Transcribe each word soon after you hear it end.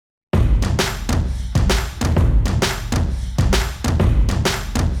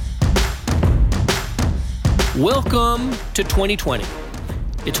Welcome to 2020.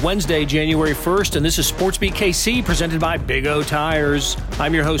 It's Wednesday, January 1st, and this is SportsBeat KC presented by Big O Tires.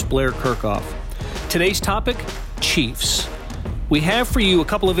 I'm your host, Blair Kirchhoff. Today's topic, Chiefs. We have for you a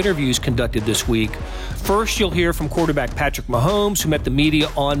couple of interviews conducted this week. First, you'll hear from quarterback Patrick Mahomes, who met the media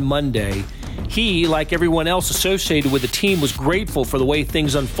on Monday. He, like everyone else associated with the team, was grateful for the way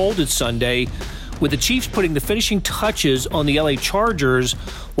things unfolded Sunday, with the Chiefs putting the finishing touches on the LA Chargers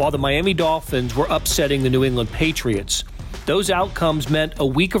while the Miami Dolphins were upsetting the New England Patriots. Those outcomes meant a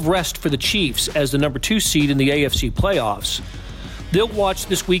week of rest for the Chiefs as the number 2 seed in the AFC playoffs. They'll watch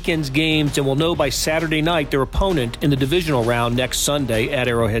this weekend's games and will know by Saturday night their opponent in the divisional round next Sunday at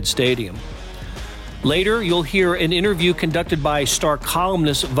Arrowhead Stadium. Later, you'll hear an interview conducted by star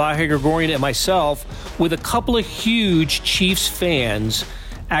columnist Vahe Gregorian and myself with a couple of huge Chiefs fans,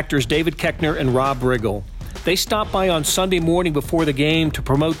 actors David Koechner and Rob Riggle. They stopped by on Sunday morning before the game to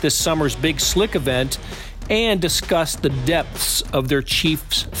promote this summer's Big Slick event and discuss the depths of their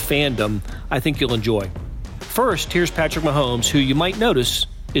Chiefs fandom. I think you'll enjoy. First, here's Patrick Mahomes, who you might notice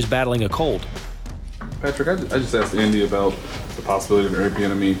is battling a cold. Patrick, I just asked Andy about the possibility of Eric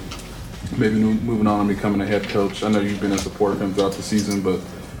Bieniemy maybe moving on and becoming a head coach. I know you've been in support of him throughout the season, but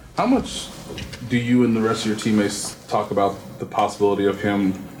how much do you and the rest of your teammates talk about the possibility of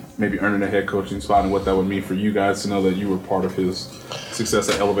him maybe earning a head coaching spot and what that would mean for you guys to know that you were part of his success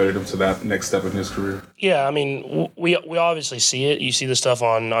that elevated him to that next step in his career? Yeah, I mean, we obviously see it. You see the stuff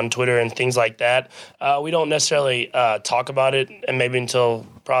on Twitter and things like that. We don't necessarily talk about it, and maybe until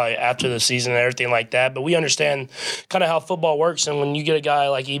probably after the season and everything like that. But we understand kind of how football works, and when you get a guy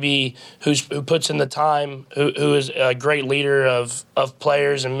like EB who puts in the time, who is a great leader of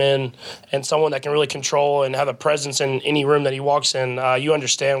players and men, and someone that can really control and have a presence in any room that he walks in, you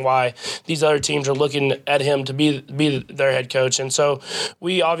understand why these other teams are looking at him to be their head coach. And so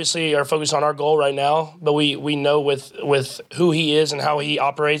we obviously are focused on our goal right now, but we know with who he is and how he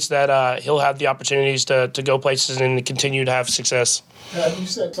operates that he'll have the opportunities to go places and to continue to have success. You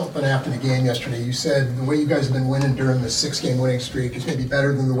said something after the game yesterday. You said the way you guys have been winning during the 6-game winning streak is maybe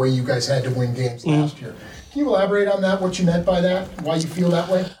better than the way you guys had to win games last year. Can you elaborate on that, what you meant by that, why you feel that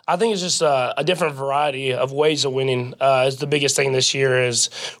way? I think it's just a different variety of ways of winning is the biggest thing this year. Is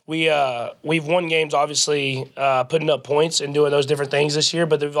we've won games, obviously, putting up points and doing those different things this year,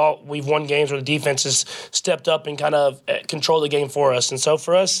 but we've won games where the defense has stepped up and kind of controlled the game for us. And so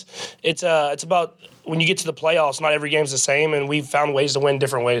for us, it's about when you get to the playoffs, not every game's the same, and we've found ways to win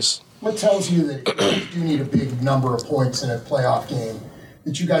different ways. What tells you that you do need a big number of points in a playoff game,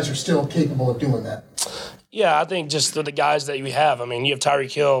 that you guys are still capable of doing that? Yeah, I think just the guys that we have. I mean, you have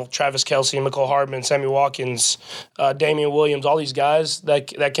Tyreek Hill, Travis Kelce, Mecole Hardman, Sammy Watkins, Damian Williams, all these guys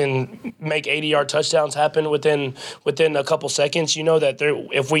that can make 80-yard touchdowns happen within a couple seconds. You know that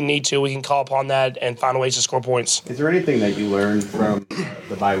if we need to, we can call upon that and find ways to score points. Is there anything that you learned from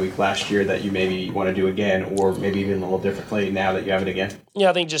the bye week last year that you maybe want to do again, or maybe even a little differently now that you have it again? Yeah,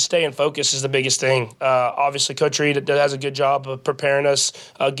 I think just staying focused is the biggest thing. Obviously, Coach Reid does a good job of preparing us,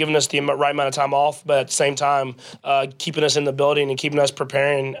 giving us the right amount of time off, but at the same time, keeping us in the building and keeping us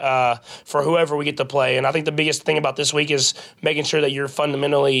preparing for whoever we get to play. And I think the biggest thing about this week is making sure that you're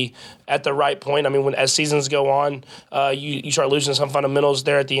fundamentally at the right point. I mean, as seasons go on, you start losing some fundamentals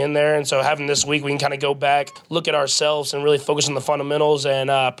there at the end there. And so having this week, we can kind of go back, look at ourselves, and really focus on the fundamentals and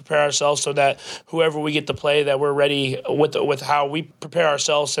prepare ourselves so that whoever we get to play, that we're ready with how we prepare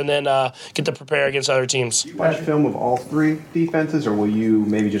ourselves and then get to prepare against other teams. You watch film of all three defenses, or will you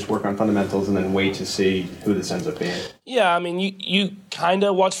maybe just work on fundamentals and then wait to see who this ends up being? Yeah, I mean, you kind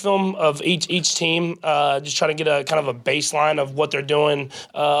of watch film of each team, just trying to get a kind of a baseline of what they're doing.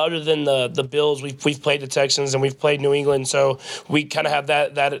 Other than the Bills, we've played the Texans and we've played New England, so we kind of have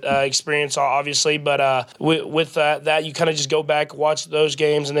that experience, obviously. But with that, you kind of just go back, watch those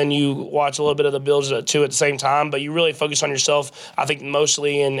games, and then you watch a little bit of the Bills too at the same time. But you really focus on yourself, I think,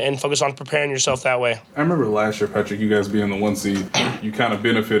 mostly, and focus on preparing yourself that way. I remember last year, Patrick, you guys being the 1 seed, you kind of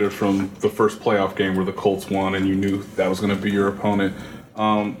benefited from the first playoff game where the Colts won, and you knew that was going to be your opponent.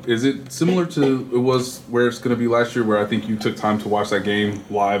 Is it similar to it was where it's going to be last year, where I think you took time to watch that game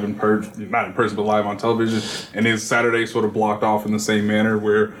live not in person, but live on television, and is Saturday sort of blocked off in the same manner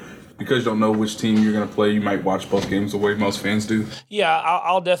where because you don't know which team you're going to play, you might watch both games the way most fans do? Yeah,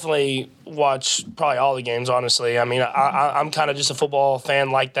 I'll definitely watch probably all the games, honestly. I mean, I'm kind of just a football fan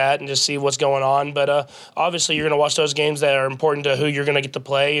like that and just see what's going on. But obviously you're going to watch those games that are important to who you're going to get to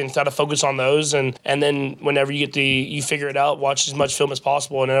play and try to focus on those. And then whenever you figure it out, watch as much film as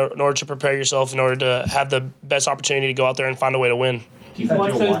possible in order to prepare yourself, in order to have the best opportunity to go out there and find a way to win. Do you feel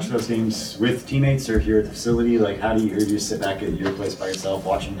like you'll watch those games with teammates or here at the facility? Like, how do you sit back at your place by yourself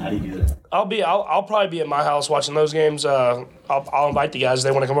watching? How do you do that? I'll probably be at my house watching those games. I'll invite the guys. If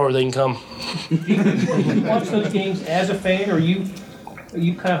they want to come over, they can come. Do you watch those games as a fan, or are you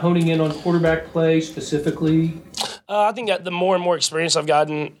kind of honing in on quarterback play specifically? I think that the more and more experience I've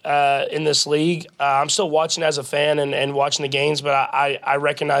gotten in this league, I'm still watching as a fan and watching the games, but I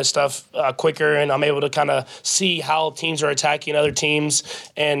recognize stuff quicker, and I'm able to kind of see how teams are attacking other teams,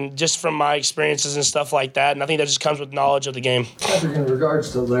 and just from my experiences and stuff like that. And I think that just comes with knowledge of the game. Patrick, in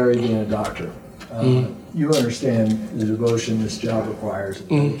regards to Larry being a doctor, you understand the devotion this job requires,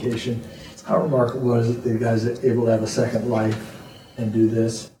 and dedication. How remarkable is it that you guys are able to have a second life and do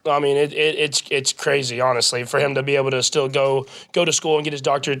this? I mean, it's crazy, honestly, for him to be able to still go to school and get his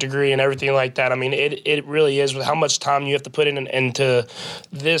doctorate degree and everything like that. I mean, it really is with how much time you have to put into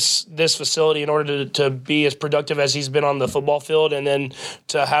this facility in order to be as productive as he's been on the football field, and then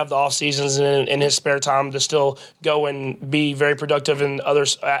to have the off seasons and in his spare time to still go and be very productive in other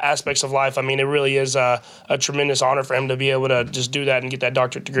aspects of life. I mean, it really is a tremendous honor for him to be able to just do that and get that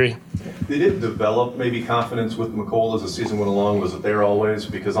doctorate degree. Did it develop maybe confidence with McColl as the season went along? Was it there always?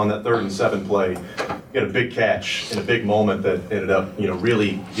 Because on that 3rd and 7 play, you got a big catch in a big moment that ended up,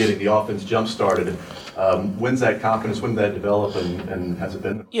 really getting the offense jump started. When's that confidence? When did that develop, and has it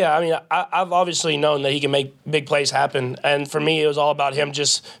been? Yeah, I mean, I've obviously known that he can make big plays happen, and for me, it was all about him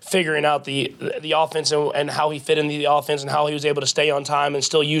just figuring out the offense and how he fit into the offense and how he was able to stay on time and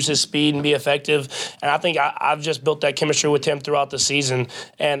still use his speed and be effective. And I think I've just built that chemistry with him throughout the season,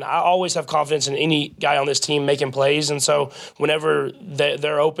 and I always have confidence in any guy on this team making plays. And so whenever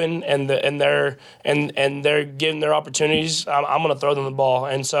they're open and they're given their opportunities, I'm going to throw them the ball.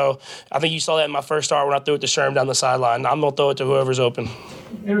 And so I think you saw that in my first start when I threw it to Sherm down the sideline. I'm going to throw it to whoever's open.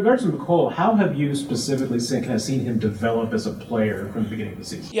 In regards to McColl, how have you specifically seen him develop as a player from the beginning of the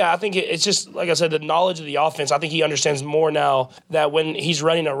season? Yeah, I think it's just, like I said, the knowledge of the offense. I think he understands more now that when he's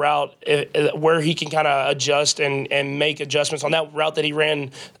running a route where he can kind of adjust and make adjustments. On that route that he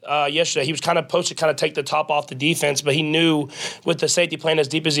ran yesterday, he was kind of supposed to kind of take the top off the defense, but he knew with the safety plan as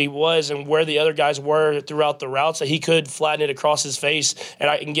deep as he was and where the other guys were throughout the routes that he could flatten it across his face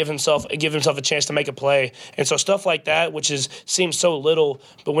and give himself a chance to make a play. And so stuff like that, which seems so little,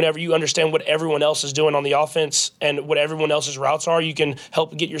 but whenever you understand what everyone else is doing on the offense and what everyone else's routes are, you can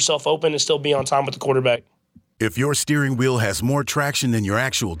help get yourself open and still be on time with the quarterback. If your steering wheel has more traction than your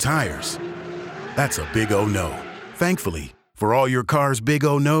actual tires, that's a big O no. Thankfully, for all your car's big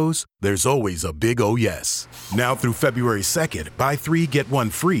O no's, there's always a big O yes. Now through February 2nd, buy 3, get 1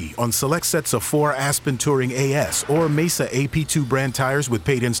 free on select sets of 4 Aspen Touring AS or Mesa AP2 brand tires with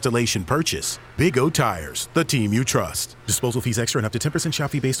paid installation purchase. Big O Tires, the team you trust. Disposal fees extra and up to 10% shop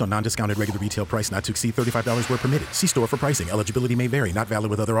fee based on non-discounted regular retail price not to exceed $35 where permitted. See store for pricing. Eligibility may vary. Not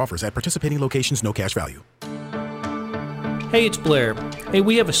valid with other offers. At participating locations, no cash value. Hey, it's Blair. Hey,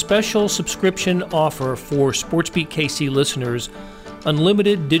 we have a special subscription offer for SportsBeat KC listeners,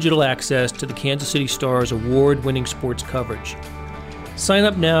 unlimited digital access to the Kansas City Star's award-winning sports coverage. Sign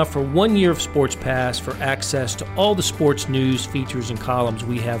up now for 1 year of Sports Pass for access to all the sports news, features, and columns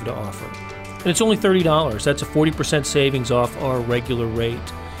we have to offer. And it's only $30. That's a 40% savings off our regular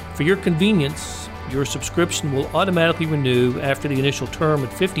rate. For your convenience, your subscription will automatically renew after the initial term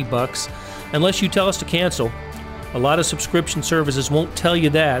at $50 unless you tell us to cancel. A lot of subscription services won't tell you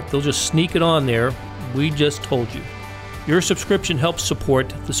that. They'll just sneak it on there. We just told you. Your subscription helps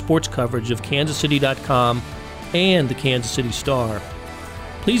support the sports coverage of kansascity.com and the Kansas City Star.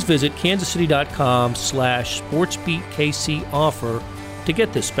 Please visit kansascity.com/SportsBeatKC offer to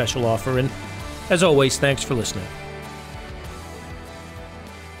get this special offer. And as always, thanks for listening.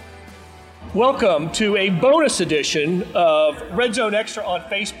 Welcome to a bonus edition of Red Zone Extra on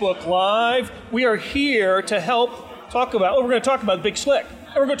Facebook Live. We are here to help we're going to talk about Big Slick.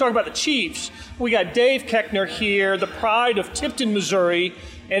 And we're going to talk about the Chiefs. We got Dave Keckner here, the pride of Tipton, Missouri.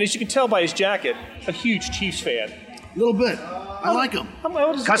 And as you can tell by his jacket, a huge Chiefs fan. A little bit. I like them.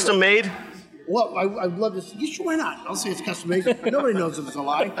 Custom made? Well, I'd love to say, yes, why not? I'll say it's custom made. Nobody knows if it's a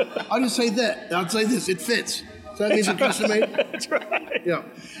lie. I'll just say that. I'll say this, it fits. So that means it's custom made? That's right. Yeah.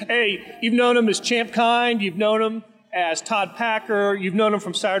 Hey, you've known him as Champ Kind. You've known him as Todd Packer. You've known him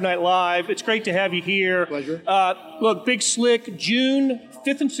from Saturday Night Live. It's great to have you here. Pleasure. Look, Big Slick, June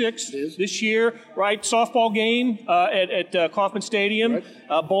 5th and 6th this year, right? Softball game at Kauffman Stadium. Right.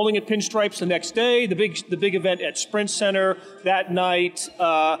 Bowling at Pinstripes the next day. The big event at Sprint Center that night.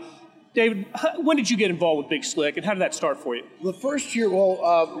 David, when did you get involved with Big Slick, and how did that start for you? The first year,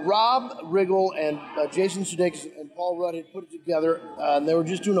 Rob Riggle and Jason Sudeikis and Paul Rudd had put it together, and they were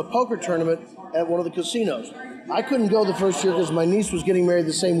just doing a poker tournament at one of the casinos. I couldn't go the first year because my niece was getting married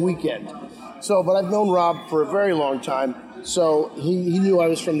the same weekend. So, but I've known Rob for a very long time. So he knew I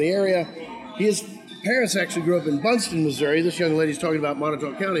was from the area. His parents actually grew up in Bunston, Missouri. This young lady's talking about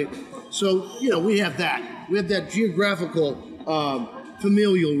Montauk County. So, we have that. We have that geographical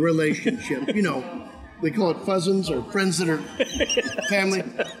familial relationship. They call it cousins or friends that are family.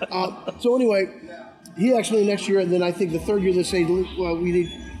 So anyway, he actually next year, and then I think the third year they say, well,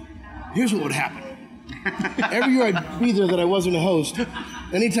 here's what would happen. Every year I'd be there that I wasn't a host.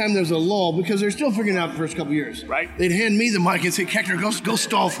 Anytime there's a lull, because they're still figuring out the first couple years. Right. They'd hand me the mic and say, Keckner, go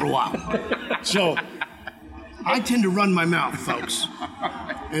stall for a while. So I tend to run my mouth, folks.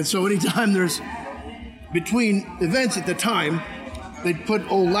 And so anytime there's, between events at the time, they'd put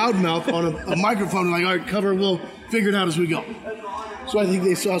old loudmouth on a microphone and like, all right, cover, we'll figure it out as we go. So I think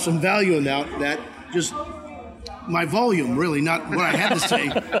they saw some value in that, just my volume, really, not what I had to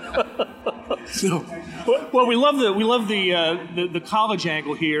say. So, well, we love the college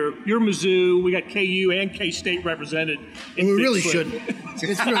angle here. You're Mizzou. We got KU and K-State represented. And we really shouldn't.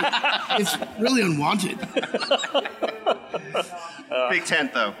 It's really unwanted. Big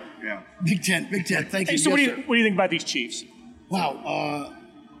Ten, though. Yeah. Big Ten. Thank you. So, yes, what do you think about these Chiefs? Wow,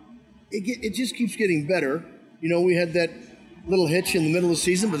 it just keeps getting better. We had that little hitch in the middle of the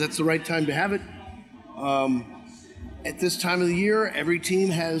season, but that's the right time to have it. At this time of the year, every team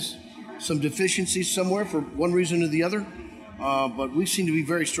has some deficiencies somewhere for one reason or the other, but we seem to be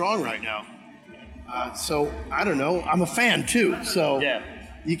very strong right now. So, I don't know. I'm a fan, too, so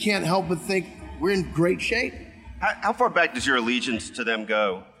you can't help but think we're in great shape. How far back does your allegiance to them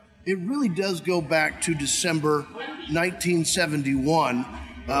go? It really does go back to December 1971,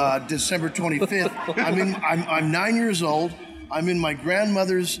 December 25th. I'm 9 years old. I'm in my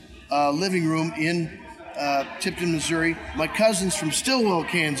grandmother's living room in Tipton, Missouri. My cousins from Stillwell,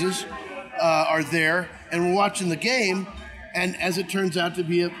 Kansas, are there, and we're watching the game. And as it turns out to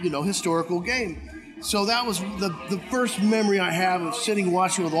be a historical game, so that was the first memory I have of sitting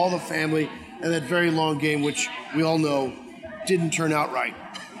watching with all the family and that very long game, which we all know didn't turn out right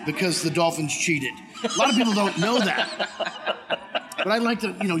because the Dolphins cheated. A lot of people don't know that. But I'd like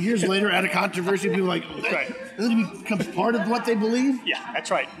to, years later, add a controversy, people are like, that's right. And then it becomes part of what they believe. Yeah, that's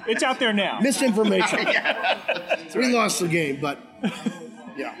right. It's out there now. Misinformation. We lost the game, but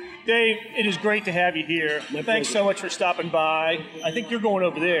yeah. Dave, it is great to have you here. Thanks so much for stopping by. I think you're going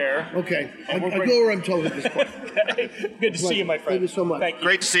over there. Okay. I go where I'm told at this point. Okay. Good to see you, my friend. Thank you so much. Thank you.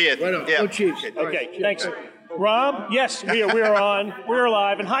 Great to see you. Right on. Yeah. Go Chiefs. Okay, thanks. Rob, yes, we are on. We're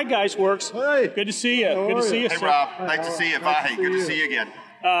live. And hi, Guys Works. Hey. Good to see you. Good to see you, Hey, sir. Rob. Nice to see you. Bye. Good to see you again.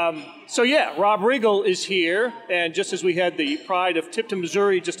 Rob Riggle is here. And just as we had the pride of Tipton,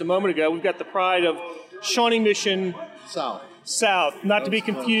 Missouri just a moment ago, we've got the pride of Shawnee Mission South, not to be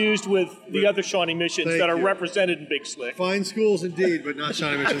confused with the other Shawnee Missions that are represented in Big Slick. Fine schools indeed, but not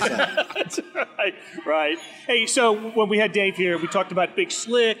Shawnee Mission South. That's right. Hey, so when we had Dave here, we talked about Big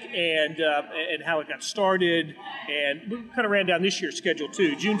Slick and how it got started, and we kind of ran down this year's schedule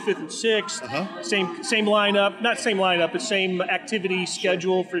too. June 5th and 6th, same lineup, not same lineup, but same activity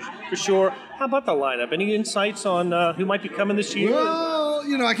schedule for sure. How about the lineup? Any insights on who might be coming this year? Well,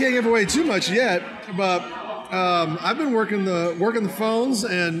 I can't give away too much yet, but I've been working the phones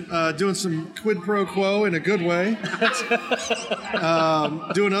and doing some quid pro quo in a good way.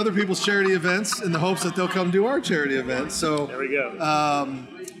 Doing other people's charity events in the hopes that they'll come do our charity event. So there we go. I'm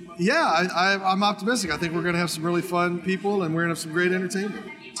optimistic. I think we're going to have some really fun people, and we're going to have some great entertainment.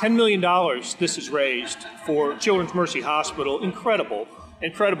 $10 million this is raised for Children's Mercy Hospital. Incredible.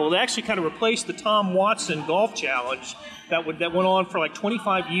 They actually kind of replaced the Tom Watson Golf Challenge that went on for like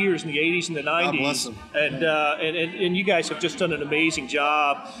 25 years in the 80s and the 90s. God bless them. And you guys have just done an amazing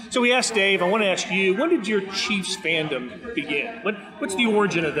job. So we asked Dave, I want to ask you, when did your Chiefs fandom begin? What's the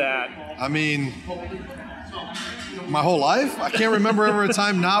origin of that? I mean, my whole life. I can't remember ever a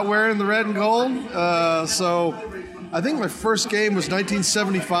time not wearing the red and gold. So I think my first game was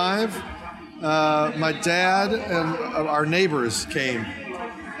 1975. My dad and our neighbors came.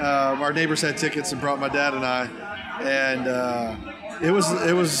 Our neighbors had tickets and brought my dad and I, and it was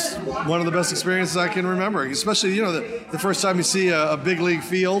one of the best experiences I can remember. Especially the first time you see a big league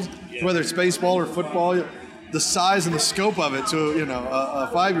field, whether it's baseball or football, the size and the scope of it to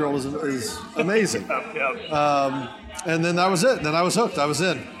a 5-year-old is amazing. And then that was it. Then I was hooked. I was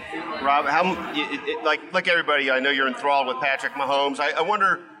in. Rob, like everybody, I know you're enthralled with Patrick Mahomes. I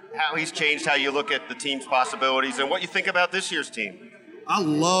wonder how he's changed how you look at the team's possibilities and what you think about this year's team. I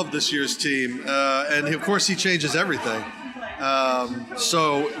love this year's team, and of course he changes everything.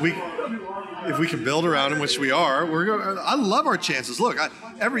 So if we can build around him, which we are, I love our chances. Look,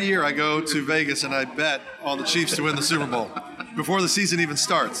 every year I go to Vegas and I bet on the Chiefs to win the Super Bowl before the season even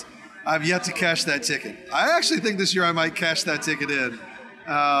starts. I've yet to cash that ticket. I actually think this year I might cash that ticket in.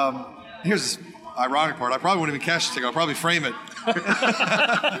 Here's the ironic part. I probably wouldn't even cash the ticket. I'll probably frame it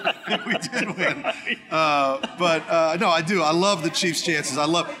if we did win. No, I do. I love the Chiefs' chances.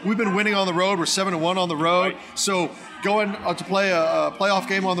 We've been winning on the road. We're 7-1 on the road. Right. So going to play a playoff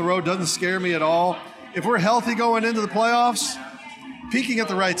game on the road doesn't scare me at all. If we're healthy going into the playoffs, peaking at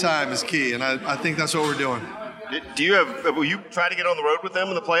the right time is key, and I think that's what we're doing. Will you try to get on the road with them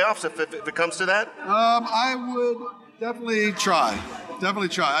in the playoffs if it comes to that? I would definitely try.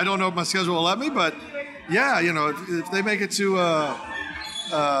 I don't know if my schedule will let me, but yeah, if they make it to an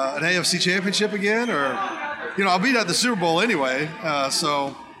AFC championship again, or, I'll be at the Super Bowl anyway,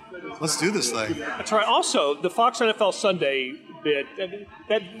 so let's do this thing. That's right. Also, the Fox NFL Sunday bit,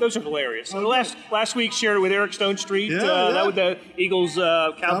 those are hilarious. So last week shared it with Eric Stone Street. That was the Eagles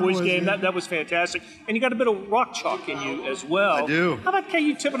Cowboys game. Yeah. That was fantastic. And you got a bit of rock chalk in you as well. I do. How about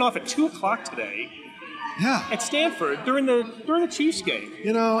KU tipping off at 2:00 today? Yeah. At Stanford during the Chiefs game.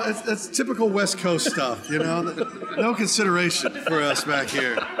 It's typical West Coast stuff. No consideration for us back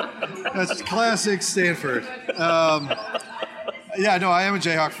here. That's classic Stanford. I am a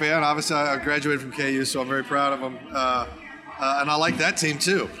Jayhawk fan. Obviously, I graduated from KU, so I'm very proud of them. And I like that team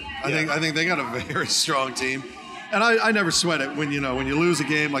too. I think they got a very strong team. And I never sweat it when you lose a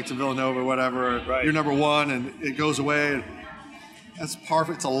game like to Villanova or whatever. Right. You're number one and it goes away. That's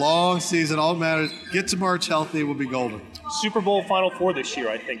perfect. It's a long season. All that matters, get to March healthy, we'll be golden. Super Bowl Final Four this year,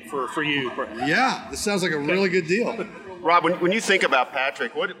 I think, for you. Yeah, this sounds like a really good deal. Rob, when you think about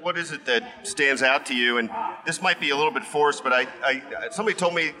Patrick, what is it that stands out to you? And this might be a little bit forced, but somebody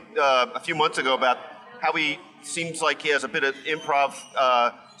told me a few months ago about how he seems like he has a bit of improv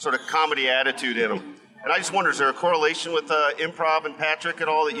sort of comedy attitude in him. And I just wonder, is there a correlation with improv and Patrick at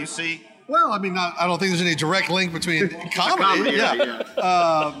all that you see? Well, I mean, I don't think there's any direct link between comedy.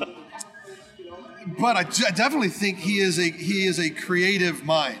 But I definitely think he is a creative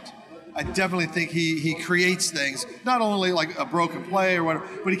mind. I definitely think he creates things, not only like a broken play or whatever,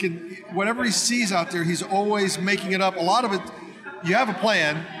 but whatever he sees out there, he's always making it up. A lot of it, you have a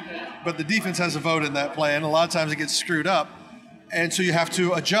plan, but the defense has a vote in that plan. A lot of times it gets screwed up, and so you have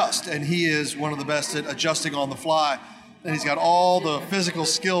to adjust. And he is one of the best at adjusting on the fly. And he's got all the physical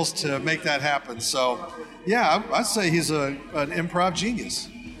skills to make that happen. So, yeah, I'd say he's an improv genius.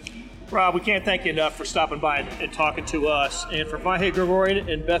 Rob, we can't thank you enough for stopping by and talking to us. And for Vahe Gregorian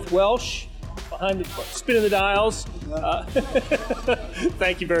and Beth Welsh, behind the spinning the dials,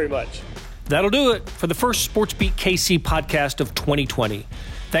 thank you very much. That'll do it for the first Sports Beat KC podcast of 2020.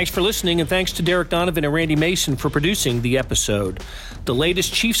 Thanks for listening, and thanks to Derek Donovan and Randy Mason for producing the episode. The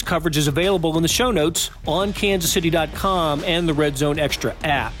latest Chiefs coverage is available in the show notes on kansascity.com and the Red Zone Extra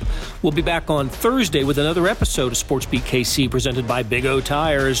app. We'll be back on Thursday with another episode of Sports Beat KC presented by Big O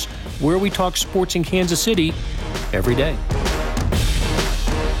Tires, where we talk sports in Kansas City every day.